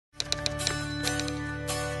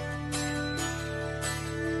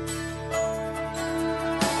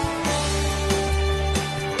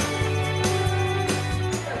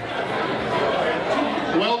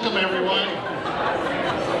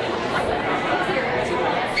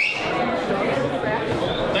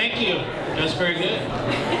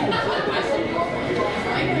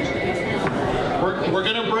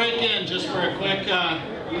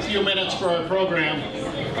few minutes for our program.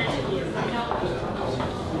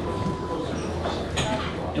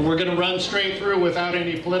 And we're going to run straight through without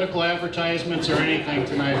any political advertisements or anything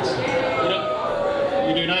tonight. So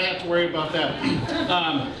you do not have to worry about that.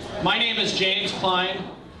 My name is James Klein.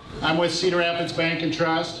 I'm with Cedar Rapids Bank and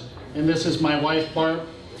Trust, and this is my wife Barb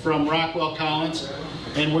from Rockwell Collins.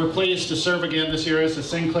 And we're pleased to serve again this year as the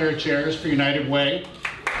Sinclair chairs for United Way.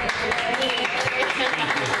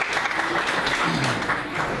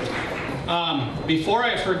 Before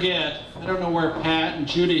I forget, I don't know where Pat and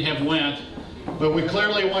Judy have went, but we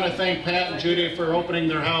clearly want to thank Pat and Judy for opening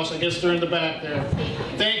their house. I guess they're in the back there.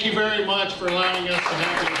 Thank you very much for allowing us to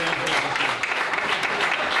have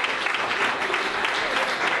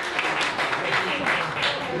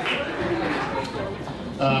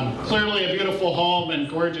the event. Clearly a beautiful home and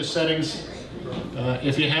gorgeous settings.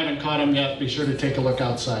 If you haven't caught them yet, be sure to take a look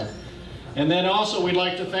outside. And then also we'd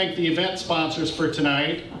like to thank the event sponsors for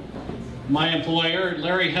tonight. My employer,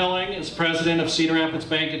 Larry Helling, is president of Cedar Rapids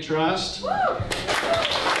Bank and Trust.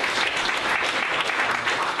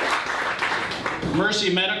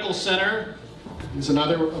 Mercy Medical Center is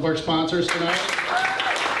another of our sponsors tonight.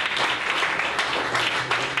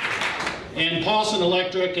 And Paulson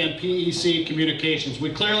Electric and PEC Communications.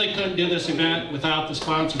 We clearly couldn't do this event without the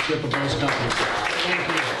sponsorship of those companies. Thank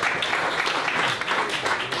you.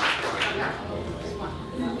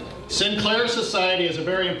 Sinclair Society is a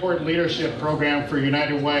very important leadership program for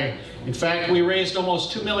United Way. In fact, we raised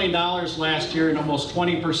almost $2 million last year and almost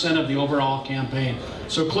 20% of the overall campaign.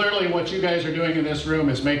 So clearly what you guys are doing in this room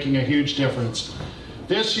is making a huge difference.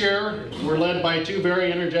 This year, we're led by two very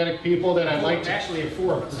energetic people that I'd like to... Actually,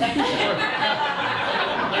 four. They're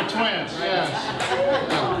twins, yes.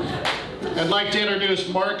 I'd like to introduce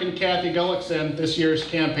Mark and Kathy Gullickson, this year's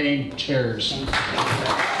campaign chairs.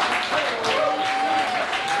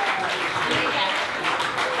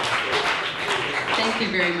 Thank you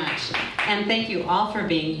very much. And thank you all for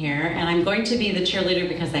being here. And I'm going to be the cheerleader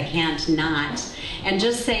because I can't not. And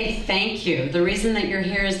just say thank you. The reason that you're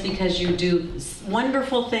here is because you do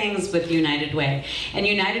wonderful things with United Way. And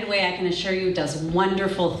United Way, I can assure you, does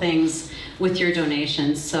wonderful things with your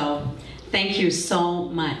donations. So thank you so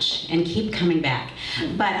much, and keep coming back.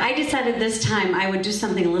 But I decided this time I would do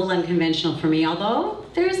something a little unconventional for me, although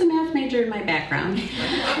there's a math major in my background.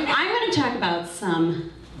 I'm going to talk about some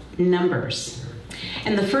numbers.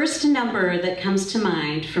 And the first number that comes to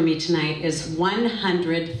mind for me tonight is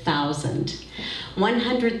 100,000.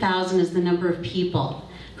 100,000 is the number of people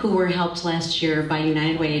who were helped last year by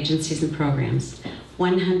United Way agencies and programs.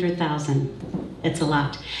 100,000. It's a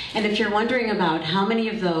lot. And if you're wondering about how many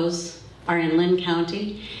of those are in Lynn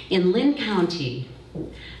County, in Lynn County,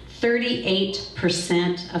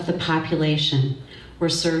 38% of the population were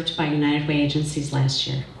served by United Way agencies last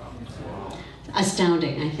year.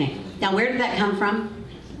 Astounding, I think. Now, where did that come from?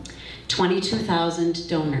 22,000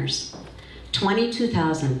 donors.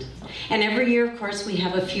 22,000. And every year, of course, we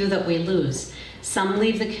have a few that we lose. Some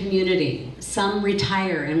leave the community, some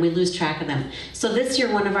retire, and we lose track of them. So this year,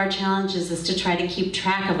 one of our challenges is to try to keep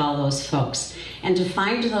track of all those folks and to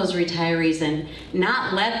find those retirees and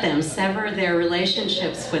not let them sever their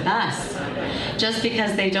relationships with us just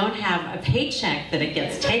because they don't have a paycheck that it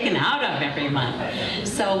gets taken out of every month.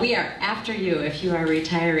 So we are after you if you are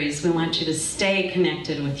retirees. We want you to stay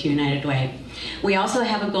connected with United Way. We also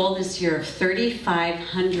have a goal this year of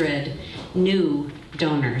 3,500 new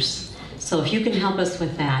donors. So if you can help us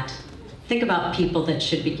with that, think about people that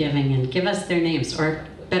should be giving and give us their names, or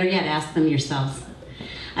better yet, ask them yourselves.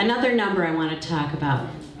 Another number I want to talk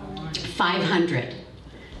about, 500.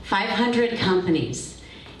 500 companies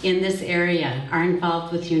in this area are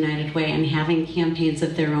involved with United Way and having campaigns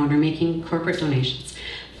of their own or making corporate donations.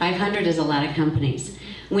 500 is a lot of companies.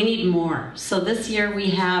 We need more. So this year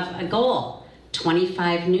we have a goal,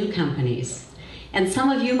 25 new companies. And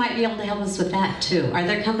some of you might be able to help us with that too. Are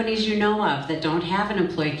there companies you know of that don't have an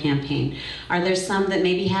employee campaign? Are there some that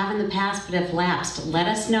maybe have in the past but have lapsed? Let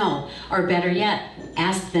us know. Or better yet,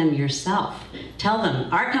 ask them yourself. Tell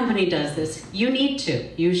them, our company does this. You need to.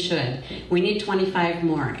 You should. We need 25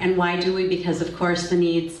 more. And why do we? Because of course the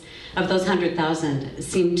needs of those 100,000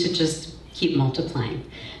 seem to just keep multiplying.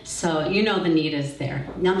 So you know the need is there.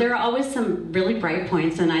 Now there are always some really bright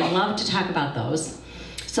points, and I'd love to talk about those.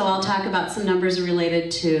 So I'll talk about some numbers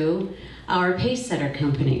related to our pace setter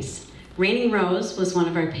companies. Raining Rose was one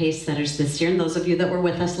of our pace setters this year, and those of you that were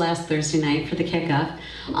with us last Thursday night for the kickoff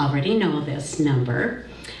already know this number.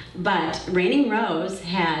 But Raining Rose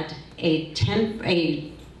had a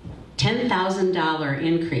 $10,000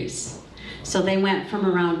 increase. So they went from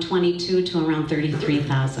around 22 to around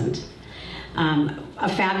 33,000. A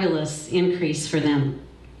fabulous increase for them.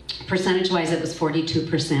 Percentage-wise, it was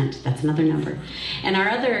 42%. That's another number. And our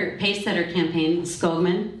other pace setter campaign,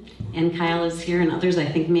 Skogman, and Kyle is here, and others I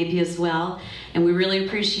think maybe as well. And we really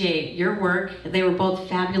appreciate your work. They were both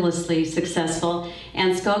fabulously successful.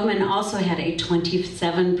 And Skogman also had a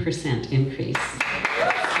 27% increase.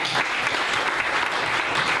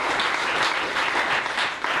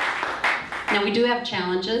 Now we do have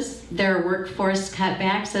challenges. There are workforce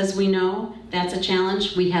cutbacks, as we know. That's a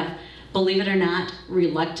challenge. We have, believe it or not,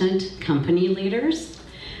 reluctant company leaders.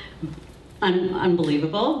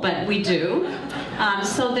 Unbelievable, but we do.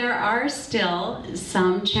 So there are still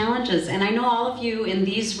some challenges. And I know all of you in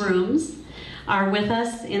these rooms are with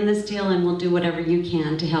us in this deal and will do whatever you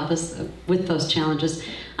can to help us with those challenges.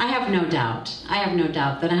 I have no doubt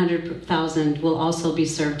that 100,000 will also be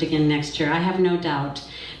served again next year. I have no doubt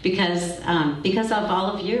because of all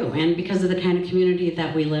of you and because of the kind of community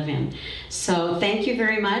that we live in. So thank you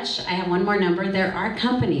very much. I have one more number. There are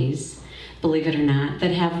companies, believe it or not, that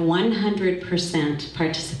have 100%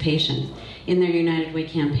 participation in their United Way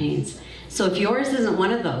campaigns. So if yours isn't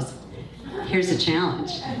one of those, here's a challenge.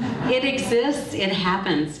 It exists, it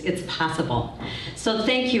happens, it's possible. So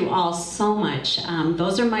thank you all so much.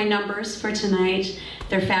 Those are my numbers for tonight.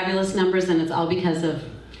 They're fabulous numbers, and it's all because of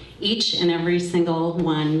each and every single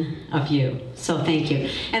one of you. So thank you.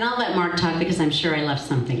 And I'll let Mark talk because I'm sure I left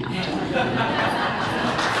something out.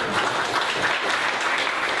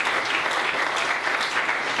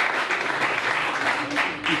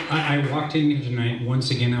 I walked in here tonight,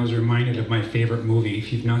 once again I was reminded of my favorite movie.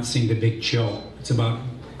 If you've not seen The Big Chill, it's about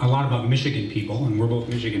a lot about Michigan people, and we're both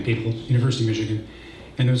Michigan people, University of Michigan.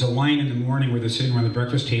 And there's a line in the morning where they're sitting around the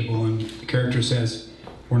breakfast table and the character says,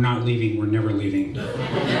 "We're not leaving, we're never leaving."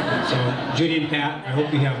 So Judy and Pat, I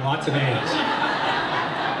hope you have lots of eggs.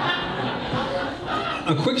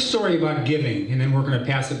 A quick story about giving, and then we're going to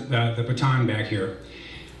pass the baton back here.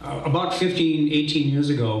 About 15, 18 years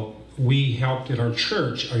ago, we helped at our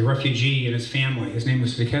church a refugee and his family. His name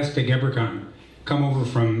was Vikesta Gebrekan, come over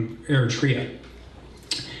from Eritrea.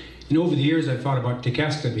 And over the years, I've thought about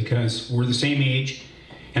Tekesta because we're the same age,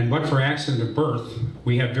 and but for accident of birth,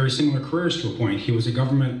 we have very similar careers to a point. He was a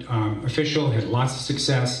government official, had lots of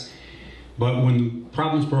success, but when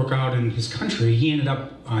problems broke out in his country, he ended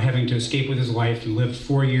up having to escape with his life and lived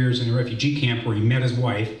 4 years in a refugee camp where he met his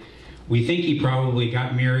wife. We think he probably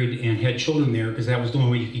got married and had children there because that was the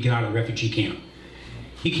only way you could get out of the refugee camp.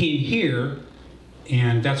 He came here,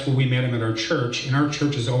 and that's where we met him at our church, and our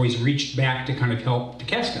church has always reached back to kind of help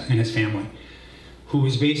Tekesta and his family, who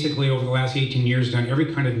has basically over the last 18 years done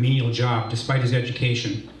every kind of menial job, despite his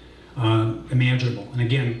education, imaginable. And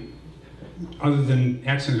again, other than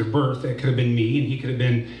accident of birth, that could have been me, and he could have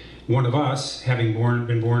been one of us, having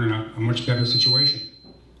been born in a much better situation.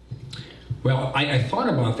 Well, I thought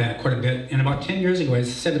about that quite a bit, and about 10 years ago I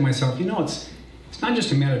said to myself, you know, it's not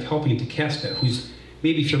just a matter of helping Tekesta, who's,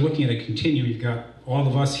 maybe if you're looking at a continuum, you've got all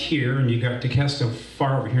of us here, and you've got Tekesta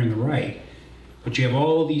far over here on the right, but you have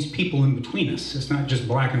all these people in between us. It's not just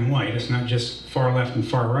black and white, it's not just far left and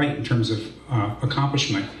far right in terms of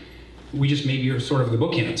accomplishment. We just maybe are sort of the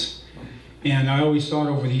bookends. And I always thought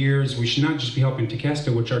over the years we should not just be helping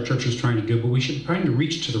Tekesta, which our church is trying to do, but we should be trying to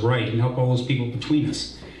reach to the right and help all those people between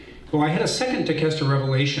us. Well, I had a second Tekesta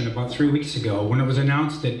revelation about 3 weeks ago when it was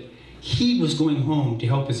announced that he was going home to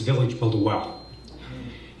help his village build a well.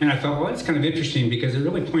 And I thought, well, that's kind of interesting because it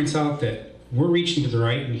really points out that we're reaching to the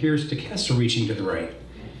right and here's Tekesta reaching to the right.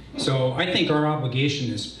 So I think our obligation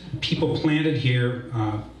is people planted here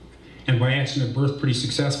and by accident of birth pretty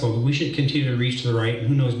successful, but we should continue to reach to the right, and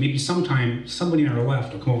who knows, maybe sometime somebody on our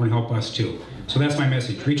left will come over and help us too. So that's my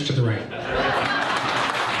message, reach to the right.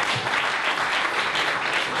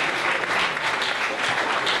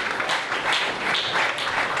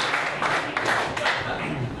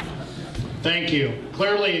 Thank you.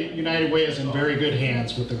 Clearly, United Way is in very good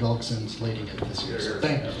hands with the Gulksons leading it this year. So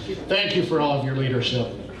thank you for all of your leadership.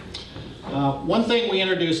 One thing we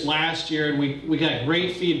introduced last year and we got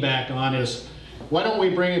great feedback on is, why don't we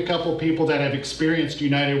bring a couple people that have experienced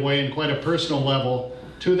United Way in quite a personal level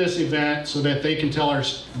to this event so that they can tell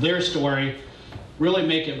their story, really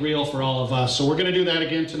make it real for all of us. So we're going to do that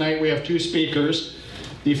again tonight. We have two speakers.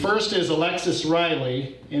 The first is Alexis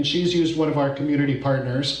Riley, and she's used one of our community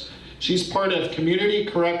partners. She's part of Community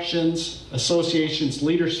Corrections Association's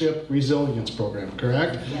Leadership Resilience Program,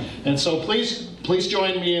 correct? Yeah. And so please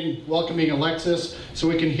join me in welcoming Alexis so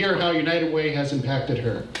we can hear how United Way has impacted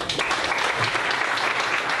her.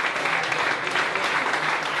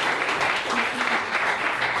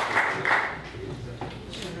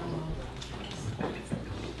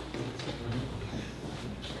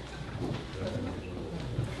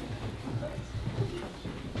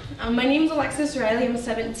 My name is Alexis Riley. I'm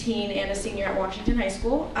 17 and a senior at Washington High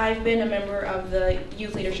School. I've been a member of the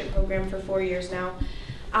Youth Leadership Program for 4 years now.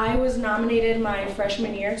 I was nominated my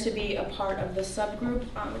freshman year to be a part of the subgroup.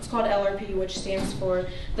 It's called LRP, which stands for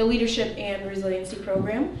the Leadership and Resiliency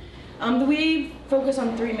Program. We focus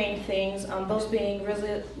on three main things, those being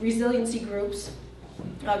resiliency groups,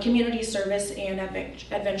 community service, and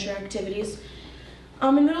adventure activities.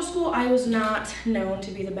 In middle school, I was not known to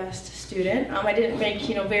be the best student. I didn't make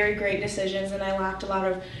very great decisions, and I lacked a lot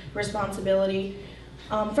of responsibility.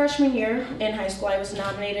 Freshman year in high school, I was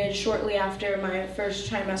nominated shortly after my first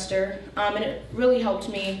trimester, and it really helped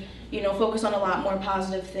me, focus on a lot more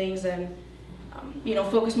positive things and,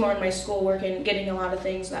 focus more on my schoolwork and getting a lot of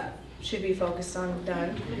things that should be focused on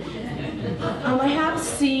done. I have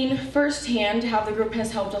seen firsthand how the group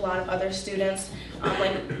has helped a lot of other students,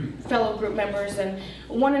 like fellow group members, and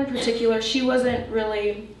one in particular,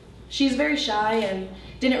 she's very shy and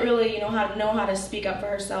didn't really know how to speak up for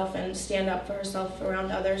herself and stand up for herself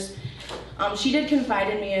around others. She did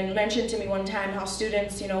confide in me and mentioned to me one time how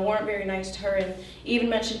students, weren't very nice to her, and even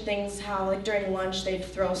mentioned things how, like, during lunch they'd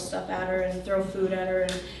throw stuff at her and throw food at her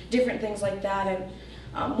and different things like that. And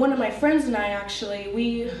one of my friends and I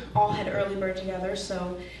we all had early bird together,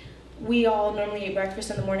 so we all normally eat breakfast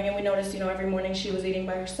in the morning, and we noticed, every morning she was eating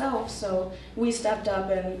by herself, so we stepped up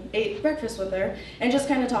and ate breakfast with her and just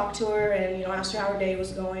kind of talked to her and, asked her how her day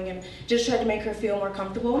was going and just tried to make her feel more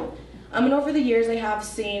comfortable. And over the years, I have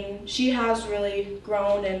seen she has really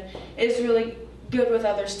grown and is really good with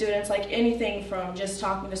other students, like anything from just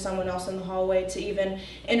talking to someone else in the hallway to even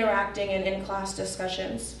interacting in in-class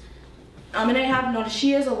discussions. And I have noticed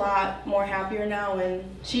she is a lot more happier now, and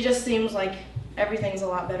she just seems like everything's a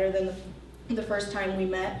lot better than the first time we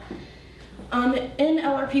met. In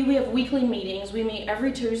LRP, we have weekly meetings. We meet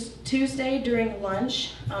every Tuesday during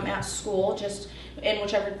lunch at school, just in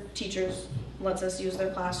whichever teachers lets us use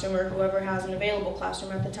their classroom or whoever has an available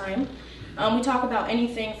classroom at the time. We talk about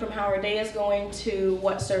anything from how our day is going to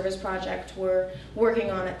what service project we're working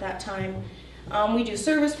on at that time. We do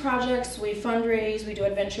service projects, we fundraise, we do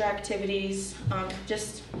adventure activities,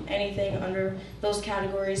 just anything under those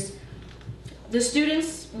categories. The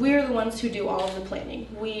students, we're the ones who do all of the planning.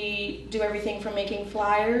 We do everything from making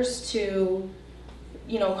flyers to,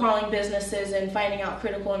 calling businesses and finding out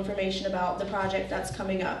critical information about the project that's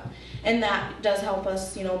coming up. And that does help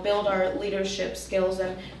us, build our leadership skills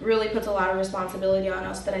and really puts a lot of responsibility on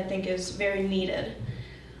us that I think is very needed.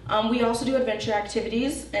 We also do adventure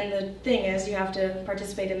activities, and the thing is you have to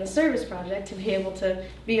participate in the service project to be able to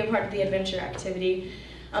be a part of the adventure activity.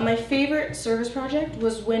 My favorite service project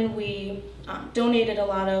was when we donated a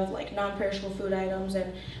lot of non-perishable food items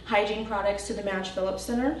and hygiene products to the Madge Phillips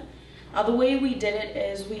Center. The way we did it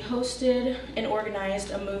is we hosted and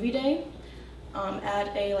organized a movie day at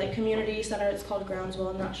a community center. It's called Groundswell.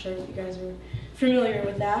 I'm not sure if you guys are familiar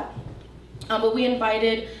with that. But we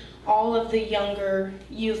invited all of the younger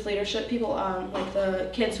youth leadership people, like the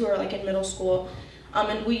kids who are in middle school,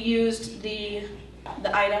 and we used the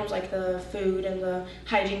items like the food and the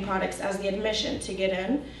hygiene products as the admission to get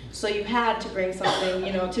in. So you had to bring something,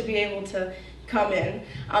 to be able to come in.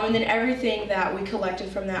 And then everything that we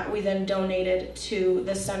collected from that, we then donated to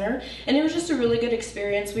the center. And it was just a really good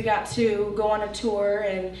experience. We got to go on a tour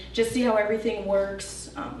and just see how everything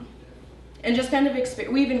works. And just kind of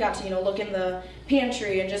we even got to, look in the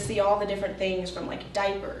pantry and just see all the different things from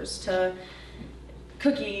diapers to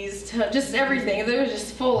cookies to just everything. They were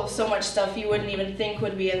just full of so much stuff you wouldn't even think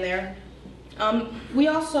would be in there. We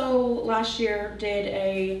also last year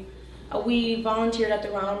did we volunteered at the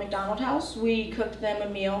Ronald McDonald House. We cooked them a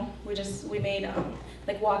meal. We made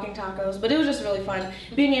walking tacos, but it was just really fun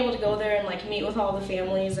being able to go there and meet with all the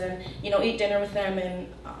families and eat dinner with them and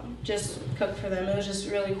just cook for them. It was just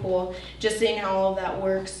really cool just seeing how all of that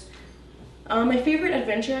works. My favorite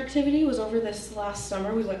adventure activity was over this last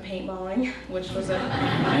summer. We went paintballing, which was a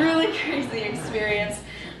really crazy experience,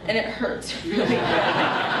 and it hurt really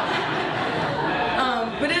bad.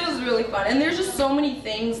 But it was really fun, and there's just so many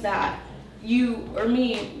things that you or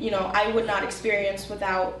me, I would not experience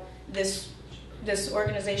without this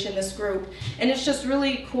organization, this group. And it's just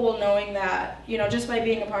really cool knowing that, just by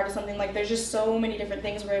being a part of something, there's just so many different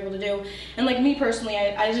things we're able to do. And me personally,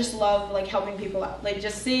 I just love helping people out.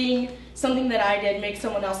 Just seeing something that I did make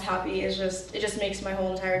someone else happy it just makes my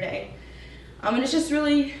whole entire day. And it's just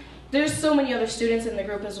really, there's so many other students in the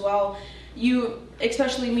group as well.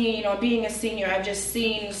 Especially me, being a senior, I've just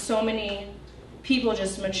seen so many people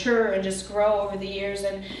just mature and just grow over the years,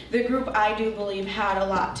 and the group, I do believe, had a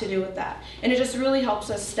lot to do with that. And it just really helps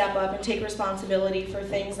us step up and take responsibility for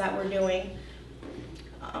things that we're doing.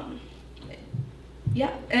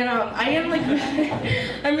 Yeah, and I am like,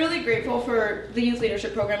 I'm really grateful for the youth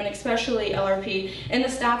leadership program and especially LRP. And the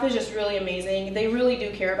staff is just really amazing. They really do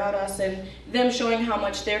care about us, and them showing how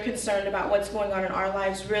much they're concerned about what's going on in our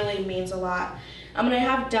lives really means a lot. And I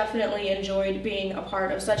have definitely enjoyed being a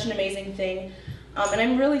part of such an amazing thing. And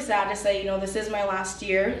I'm really sad to say, this is my last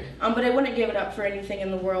year, but I wouldn't give it up for anything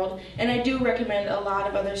in the world. And I do recommend a lot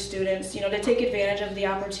of other students, to take advantage of the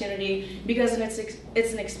opportunity, because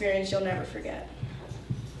it's an experience you'll never forget.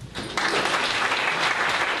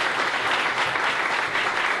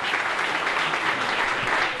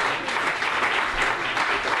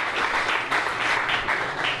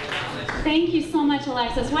 Thank you so much,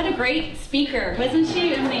 Alexis. What a great speaker. Wasn't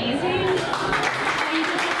she amazing?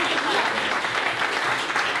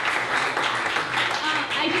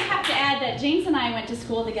 I just have to add that James and I went to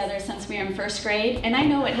school together since we were in first grade, and I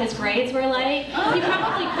know what his grades were like. He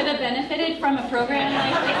probably could have benefited from a program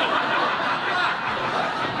like this.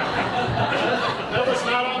 That was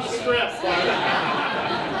not on the script.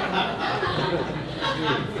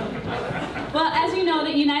 Well, as you know,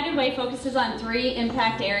 the United Way focuses on 3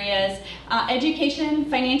 impact areas: education,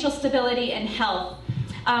 financial stability, and health.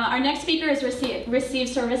 Our next speaker has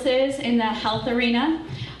received services in the health arena.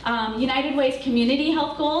 United Way's community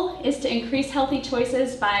health goal is to increase healthy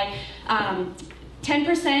choices by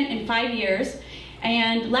 10% in 5 years.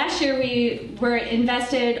 And last year we were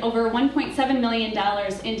invested over $1.7 million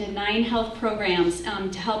into 9 health programs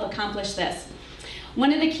to help accomplish this.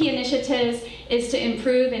 One of the key initiatives is to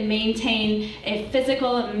improve and maintain a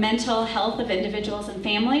physical and mental health of individuals and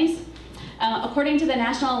families. According to the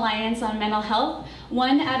National Alliance on Mental Health,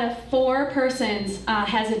 1 out of 4 persons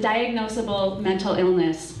has a diagnosable mental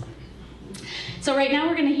illness. So right now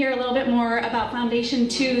we're going to hear a little bit more about Foundation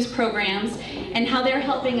 2's programs and how they're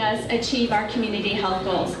helping us achieve our community health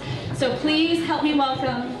goals. So please help me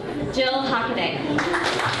welcome Jill Hockaday.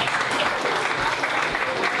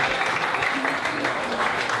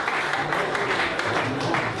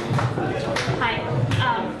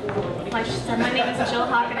 Like she said, my name is Jill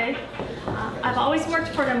Hockaday. I've always worked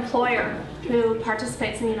for an employer who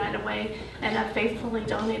participates in the United Way and have faithfully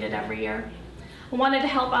donated every year. I wanted to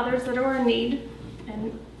help others that are in need,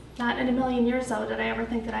 and not in a million years though did I ever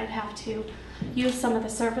think that I'd have to use some of the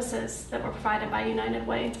services that were provided by United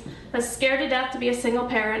Way. I was scared to death to be a single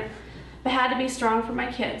parent, but had to be strong for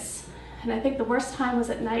my kids. And I think the worst time was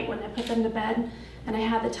at night when I put them to bed and I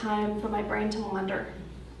had the time for my brain to wander.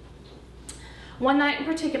 One night in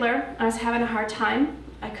particular, I was having a hard time.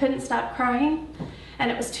 I couldn't stop crying, and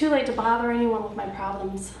it was too late to bother anyone with my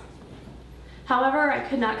problems. However, I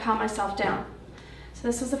could not calm myself down. So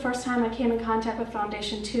this was the first time I came in contact with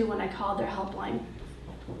Foundation 2 when I called their helpline.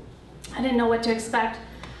 I didn't know what to expect,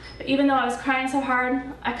 but even though I was crying so hard,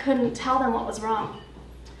 I couldn't tell them what was wrong.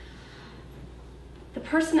 The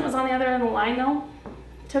person that was on the other end of the line, though,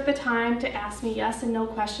 took the time to ask me yes and no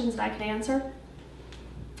questions that I could answer,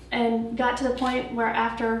 and got to the point where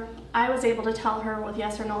after I was able to tell her with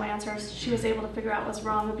yes or no answers, she was able to figure out what was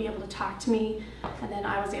wrong and be able to talk to me, and then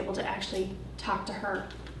I was able to actually talk to her.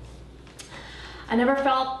 I never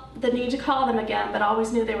felt the need to call them again, but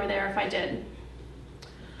always knew they were there if I did.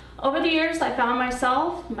 Over the years, I found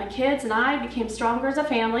myself, my kids, and I became stronger as a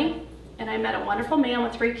family, and I met a wonderful man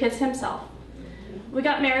with 3 kids himself. We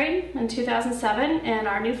got married in 2007, and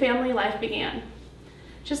our new family life began.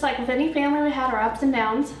 Just like with any family, we had our ups and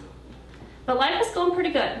downs, but life was going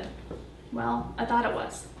pretty good. Well, I thought it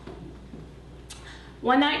was.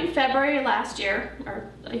 One night in February last year,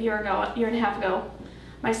 or a year and a half ago,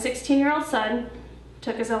 my 16-year-old son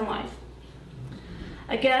took his own life.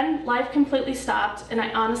 Again, life completely stopped, and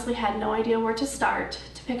I honestly had no idea where to start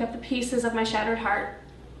to pick up the pieces of my shattered heart.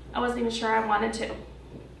 I wasn't even sure I wanted to.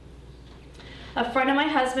 A friend of my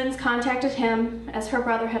husband's contacted him, as her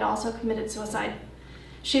brother had also committed suicide.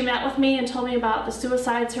 She met with me and told me about the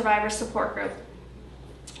Suicide Survivor Support Group.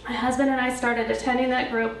 My husband and I started attending that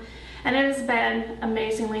group, and it has been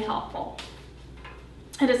amazingly helpful.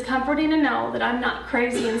 It is comforting to know that I'm not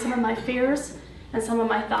crazy in some of my fears and some of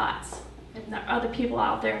my thoughts, and there are other people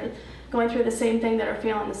out there going through the same thing that are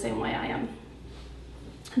feeling the same way I am.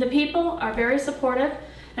 The people are very supportive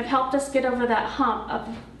and have helped us get over that hump of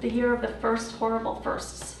the year of the first horrible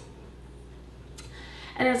firsts.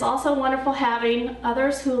 And it's also wonderful having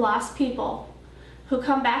others who lost people who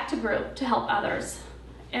come back to group to help others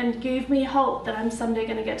and gave me hope that I'm someday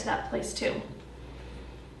going to get to that place too.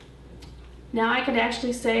 Now I can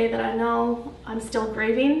actually say that I know I'm still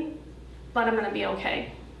grieving, but I'm going to be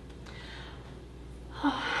okay.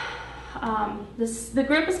 The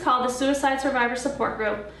group is called the Suicide Survivor Support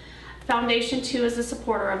Group. Foundation 2 is the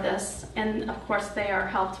supporter of this, and of course they are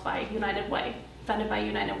helped by United Way. funded by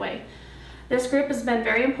United Way. This group has been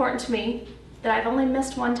very important to me that I've only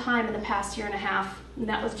missed one time in the past year and a half, and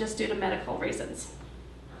that was just due to medical reasons.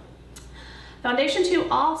 Foundation 2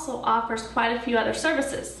 also offers quite a few other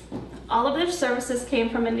services. All of their services came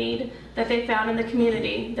from a need that they found in the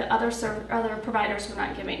community that other providers were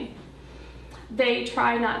not giving. They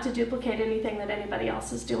try not to duplicate anything that anybody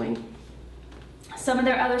else is doing. Some of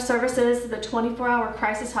their other services, the 24-hour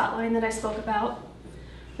crisis hotline that I spoke about,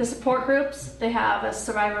 the support groups, they have a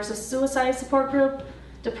survivors of suicide support group,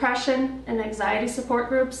 depression and anxiety support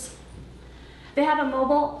groups. They have a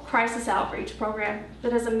mobile crisis outreach program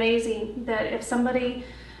that is amazing, that if somebody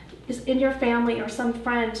is in your family or some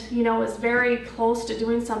friend, is very close to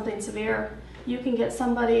doing something severe, you can get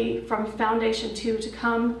somebody from Foundation 2 to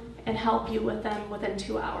come and help you with them within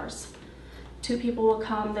 2 hours. 2 people will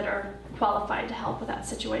come that are qualified to help with that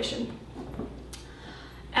situation.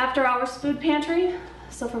 After hours food pantry,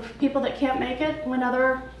 so for people that can't make it when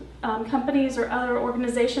other companies or other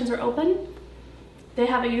organizations are open. They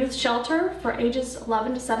have a youth shelter for ages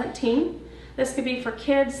 11 to 17. This could be for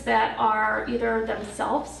kids that are either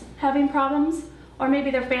themselves having problems or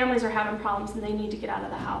maybe their families are having problems and they need to get out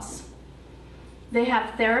of the house. They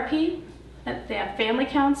have therapy, they have family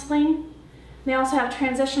counseling. They also have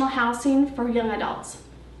transitional housing for young adults.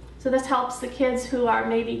 So this helps the kids who are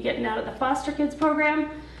maybe getting out of the foster kids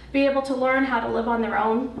program be able to learn how to live on their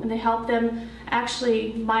own, and they help them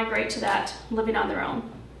actually migrate to that living on their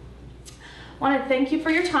own. I want to thank you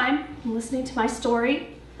for your time and listening to my story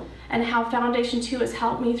and how Foundation 2 has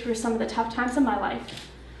helped me through some of the tough times in my life.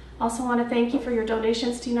 Also want to thank you for your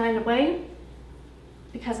donations to United Way,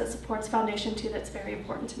 because it supports Foundation 2. That's very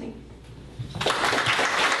important to me.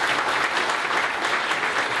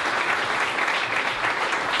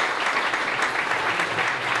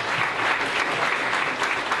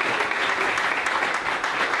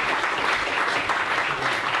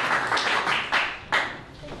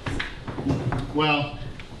 Well,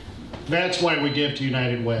 that's why we give to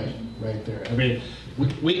United Way, right there. I mean,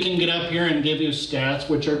 we can get up here and give you stats,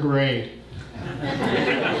 which are great.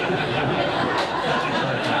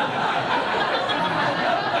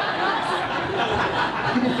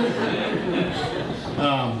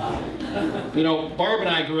 Barb and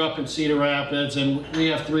I grew up in Cedar Rapids, and we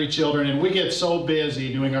have 3 children, and we get so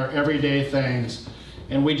busy doing our everyday things,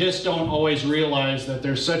 and we just don't always realize that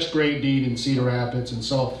there's such great need in Cedar Rapids. And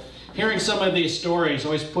so hearing some of these stories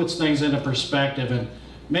always puts things into perspective and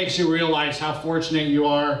makes you realize how fortunate you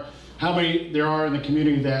are, how many there are in the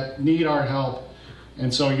community that need our help.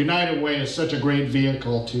 And so United Way is such a great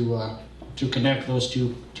vehicle to connect those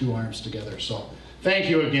two arms together. So thank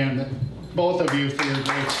you again, both of you, for your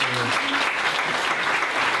great stories.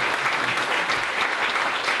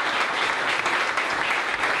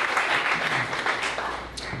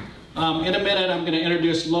 In a minute, I'm going to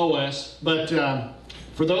introduce Lois, but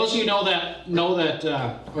for those of you know that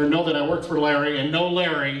I work for Larry and know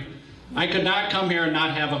Larry, I could not come here and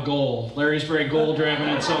not have a goal. Larry's very goal-driven,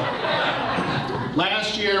 and so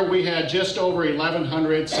last year we had just over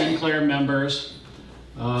 1,100 Sinclair members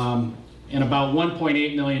and about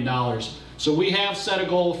 $1.8 million. So we have set a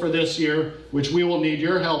goal for this year, which we will need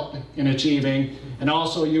your help in achieving, and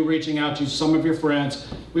also you reaching out to some of your friends.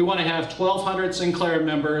 We want to have 1,200 Sinclair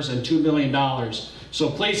members and $2 million. So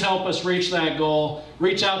please help us reach that goal.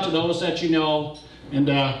 Reach out to those that you know, and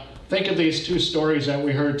think of these 2 stories that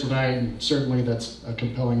we heard tonight, and certainly that's a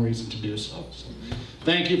compelling reason to do so.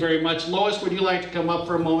 Thank you very much. Lois, would you like to come up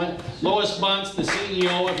for a moment? Lois Bunce, the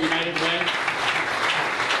CEO of United Way.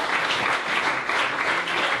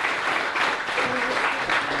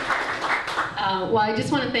 Well, I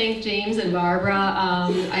just want to thank James and Barbara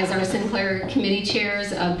as our Sinclair committee chairs.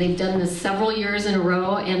 They've done this several years in a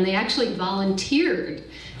row, and they actually volunteered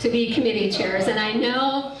to be committee chairs. And I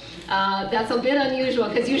know that's a bit unusual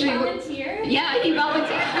because usually Volunteer? Yeah, he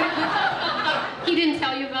volunteered. He didn't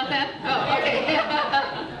tell you about that? Oh,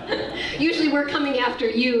 okay. Usually we're coming after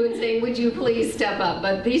you and saying, would you please step up?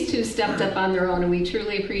 But these 2 stepped up on their own, and we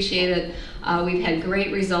truly appreciate it. We've had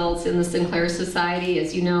great results in the Sinclair Society.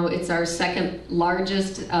 As you know, it's our 2nd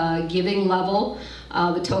largest giving level.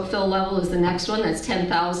 The Tocqueville level is the next one. That's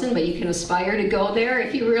 10,000, but you can aspire to go there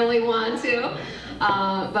if you really want to.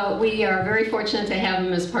 But we are very fortunate to have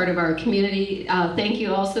them as part of our community. Thank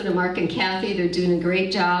you also to Mark and Kathy. They're doing a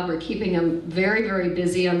great job. We're keeping them very, very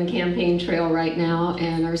busy on the campaign trail right now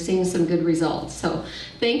and are seeing some good results. So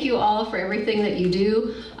thank you all for everything that you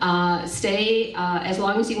do. Stay as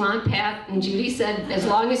long as you want. Pat and Judy said as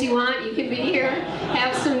long as you want, you can be here,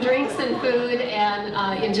 have some drinks and food,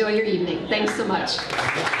 and enjoy your evening. Thanks so much.